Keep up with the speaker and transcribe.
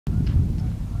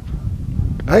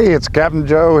Hey, it's Captain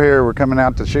Joe here. We're coming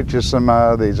out to shoot you some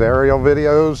these aerial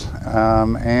videos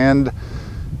and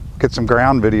get some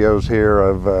ground videos here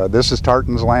of this is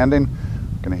Tartans Landing.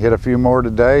 Going to hit a few more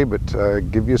today, but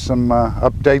give you some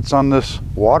updates on this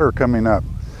water coming up.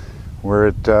 We're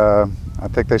at I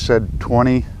think they said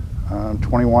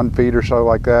 21 feet or so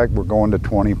like that. We're going to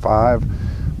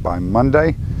 25 by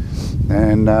Monday,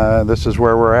 and this is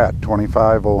where we're at.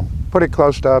 25 will put it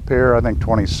close to up here. I think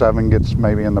 27 gets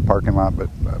maybe in the parking lot, but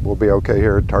we'll be okay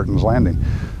here at Tartans Landing.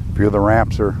 A few of the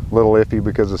ramps are a little iffy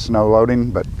because of snow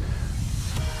loading, but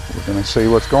we're going to see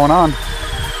what's going on.